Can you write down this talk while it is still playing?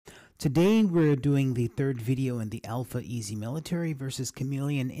Today we're doing the third video in the Alpha Easy Military versus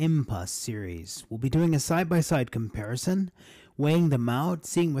Chameleon MPAS series. We'll be doing a side-by-side comparison, weighing them out,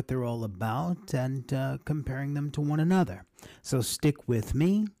 seeing what they're all about, and comparing them to one another. So stick with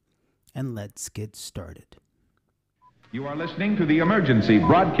me, and let's get started. You are listening to the Emergency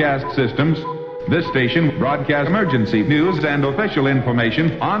Broadcast Systems. This station broadcasts emergency news and official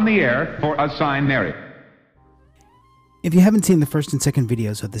information on the air for assigned area. If you haven't seen the first and second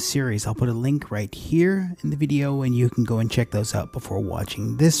videos of the series, I'll put a link right here in the video and you can go and check those out before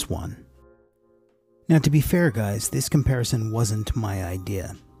watching this one. Now, to be fair guys, this comparison wasn't my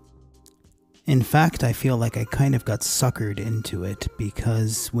idea. In fact, I feel like I kind of got suckered into it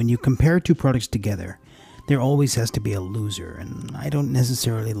because when you compare two products together, there always has to be a loser, and I don't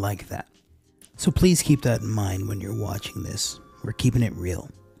necessarily like that. So please keep that in mind when you're watching this. We're keeping it real.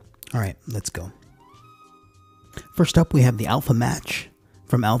 Alright, let's go. First up, we have the Alpha Match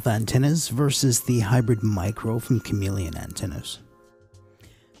from Alpha Antennas versus the Hybrid Micro from Chameleon Antennas.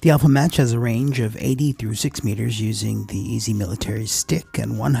 The Alpha Match has a range of 80 through 6 meters using the Easy Military stick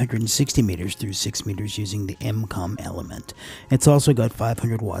and 160 meters through 6 meters using the MCOM element. It's also got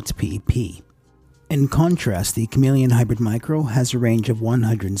 500 watts PEP. In contrast, the Chameleon Hybrid Micro has a range of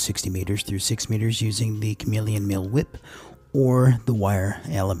 160 meters through 6 meters using the Chameleon Mill Whip or the wire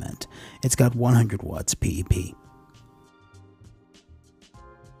element. It's got 100 watts PEP.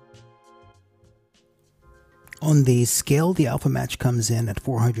 On the scale, the Alpha Match comes in at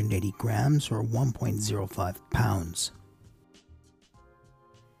 480 grams or 1.05 pounds.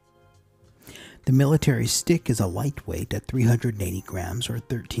 The military stick is a lightweight at 380 grams or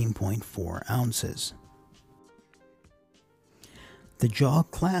 13.4 ounces. The jaw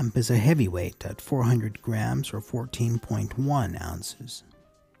clamp is a heavyweight at 400 grams or 14.1 ounces.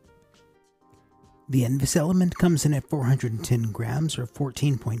 The Envis element comes in at 410 grams or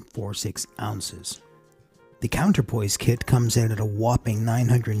 14.46 ounces. The counterpoise kit comes in at a whopping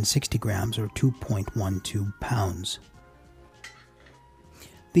 960 grams or 2.12 pounds.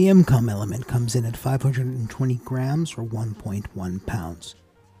 The MCOM element comes in at 520 grams or 1.1 pounds.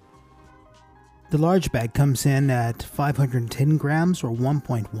 The large bag comes in at 510 grams or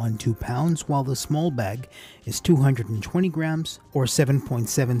 1.12 pounds, while the small bag is 220 grams or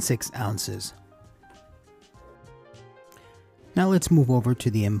 7.76 ounces. Now let's move over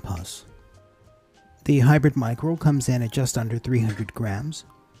to the MPAS. The Hybrid Micro comes in at just under 300 grams.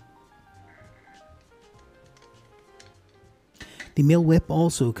 The Mill Whip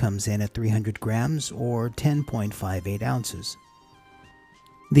also comes in at 300 grams or 10.58 ounces.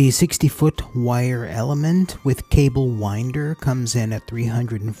 The 60-foot wire element with cable winder comes in at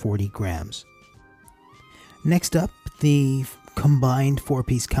 340 grams. Next up, the combined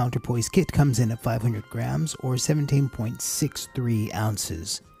 4-piece counterpoise kit comes in at 500 grams or 17.63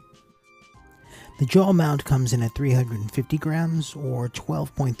 ounces. The jaw mount comes in at 350 grams or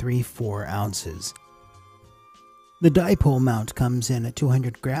 12.34 ounces. The dipole mount comes in at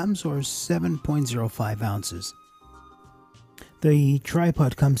 200 grams or 7.05 ounces. The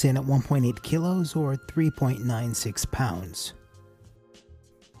tripod comes in at 1.8 kilos or 3.96 pounds.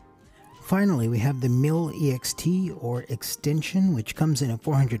 Finally, we have the Mill EXT or extension, which comes in at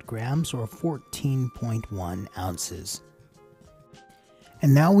 400 grams or 14.1 ounces.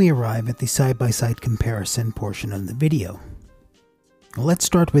 And now we arrive at the side-by-side comparison portion of the video. Let's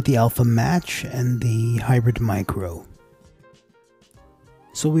start with the Alpha Match and the Hybrid Micro.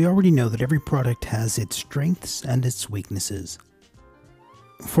 So we already know that every product has its strengths and its weaknesses.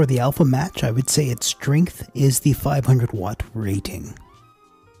 For the Alpha Match, I would say its strength is the 500 watt rating.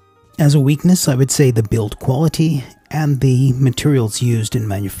 As a weakness, I would say the build quality and the materials used in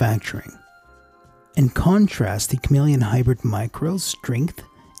manufacturing. In contrast, the Chameleon Hybrid Micro's strength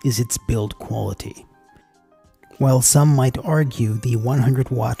is its build quality. While some might argue the 100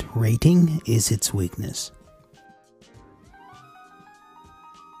 watt rating is its weakness.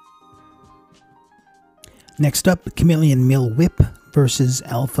 Next up, Chameleon Mill Whip versus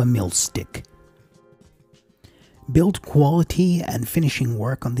Alpha Mill Stick. Build quality and finishing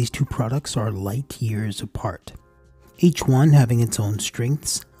work on these two products are light years apart, each one having its own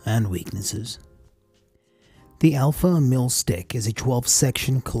strengths and weaknesses. The Alpha Mill Stick is a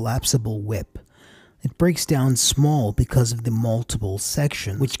 12-section collapsible whip. It breaks down small because of the multiple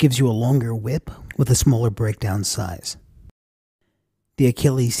section, which gives you a longer whip with a smaller breakdown size. The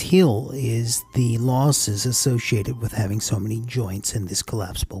Achilles heel is the losses associated with having so many joints in this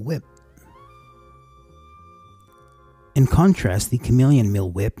collapsible whip. In contrast, the Chameleon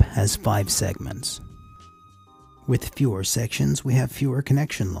Mill Whip has 5 segments. With fewer sections, we have fewer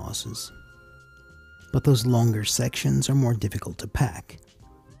connection losses. But those longer sections are more difficult to pack.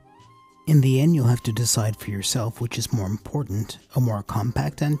 In the end, you'll have to decide for yourself which is more important, a more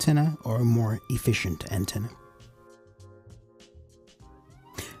compact antenna or a more efficient antenna.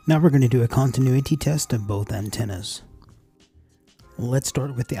 Now we're going to do a continuity test of both antennas. Let's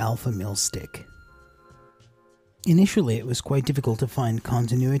start with the alpha mil stick. Initially, it was quite difficult to find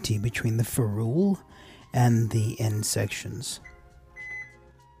continuity between the ferrule and the end sections.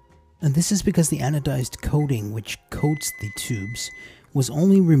 And this is because the anodized coating which coats the tubes was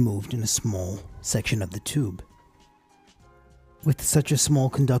only removed in a small section of the tube. With such a small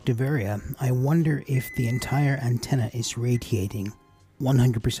conductive area, I wonder if the entire antenna is radiating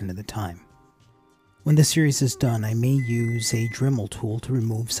 100% of the time. When the series is done, I may use a Dremel tool to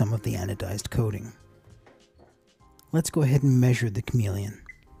remove some of the anodized coating. Let's go ahead and measure the Chameleon.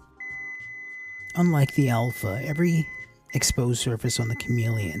 Unlike the alpha, every exposed surface on the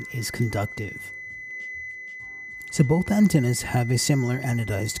Chameleon is conductive. So both antennas have a similar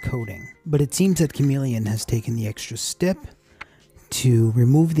anodized coating, but it seems that Chameleon has taken the extra step to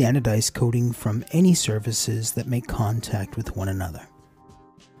remove the anodized coating from any surfaces that make contact with one another.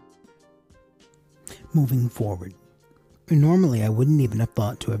 Moving forward. Normally I wouldn't even have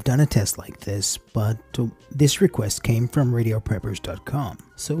thought to have done a test like this, but this request came from radiopreppers.com,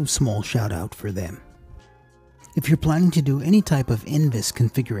 so small shout out for them. If you're planning to do any type of invis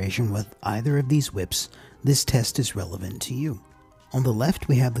configuration with either of these whips, this test is relevant to you. On the left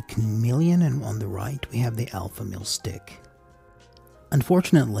we have the Chameleon and on the right we have the alpha mil stick.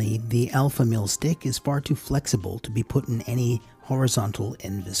 Unfortunately, the alpha mil stick is far too flexible to be put in any horizontal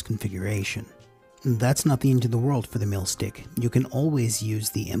invis configuration. That's not the end of the world for the mil stick. You can always use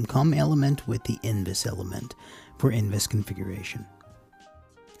the MCOM element with the invis element for invis configuration.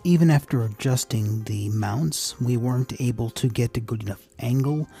 Even after adjusting the mounts, we weren't able to get a good enough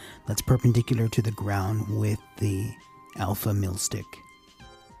angle that's perpendicular to the ground with the alpha mil stick.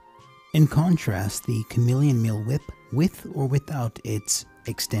 In contrast, the Chameleon mil whip, with or without its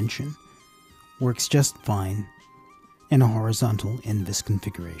extension, works just fine in a horizontal invis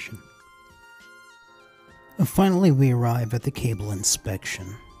configuration. And finally, we arrive at the cable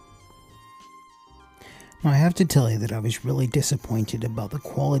inspection. Now, I have to tell you that I was really disappointed about the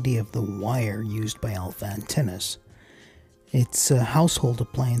quality of the wire used by alpha antennas. It's a household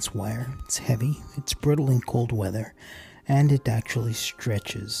appliance wire, it's heavy, it's brittle in cold weather, and it actually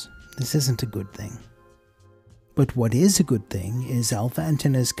stretches. This isn't a good thing. But what is a good thing is alpha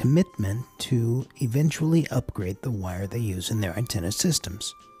antennas' commitment to eventually upgrade the wire they use in their antenna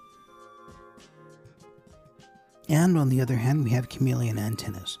systems. And on the other hand, we have Chameleon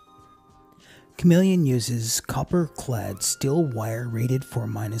antennas. Chameleon uses copper-clad steel wire rated for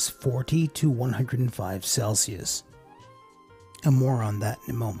 -40 to 105 Celsius. And more on that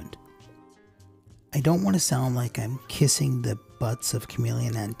in a moment. I don't want to sound like I'm kissing the butts of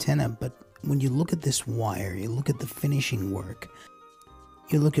Chameleon antenna, but when you look at this wire, you look at the finishing work,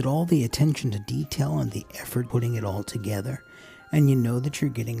 you look at all the attention to detail and the effort putting it all together, and you know that you're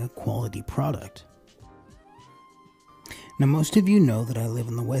getting a quality product. Now, most of you know that I live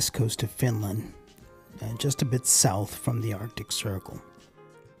on the west coast of Finland, just a bit south from the Arctic Circle.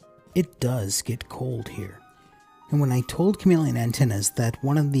 It does get cold here. And when I told Chameleon Antennas that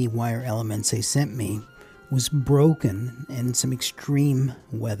one of the wire elements they sent me was broken in some extreme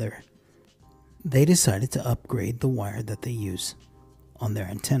weather, they decided to upgrade the wire that they use on their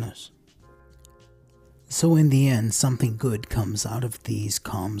antennas. So in the end, something good comes out of these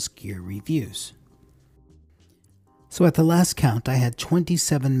comms gear reviews. So at the last count, I had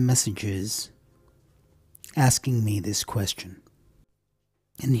 27 messages asking me this question.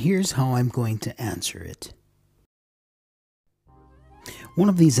 And here's how I'm going to answer it. One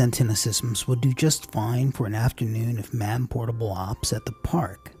of these antenna systems will do just fine for an afternoon of man-portable ops at the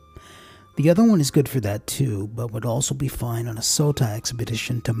park. The other one is good for that too, but would also be fine on a SOTA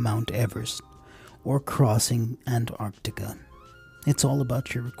expedition to Mount Everest or crossing Antarctica. It's all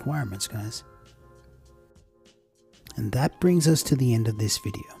about your requirements, guys. And that brings us to the end of this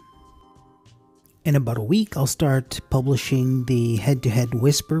video. In about a week, I'll start publishing the head-to-head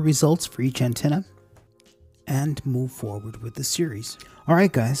whisper results for each antenna and move forward with the series.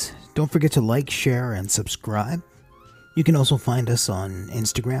 Alright guys, don't forget to like, share, and subscribe. You can also find us on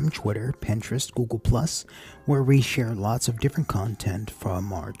Instagram, Twitter, Pinterest, Google+, where we share lots of different content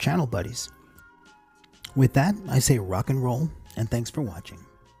from our channel buddies. With that, I say rock and roll, and thanks for watching.